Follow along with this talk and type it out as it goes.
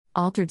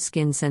Altered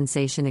skin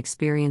sensation: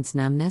 experience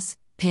numbness,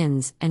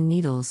 pins and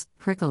needles,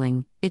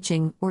 prickling,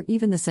 itching, or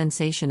even the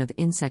sensation of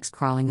insects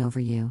crawling over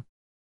you.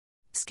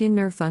 Skin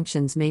nerve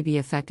functions may be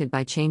affected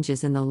by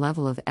changes in the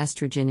level of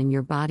estrogen in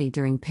your body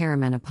during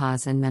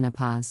perimenopause and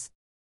menopause.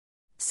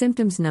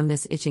 Symptoms: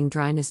 numbness, itching,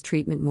 dryness.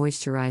 Treatment: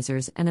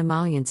 moisturizers and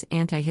emollients,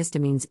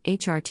 antihistamines,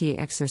 HRT,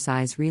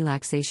 exercise,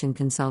 relaxation.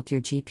 Consult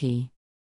your GP.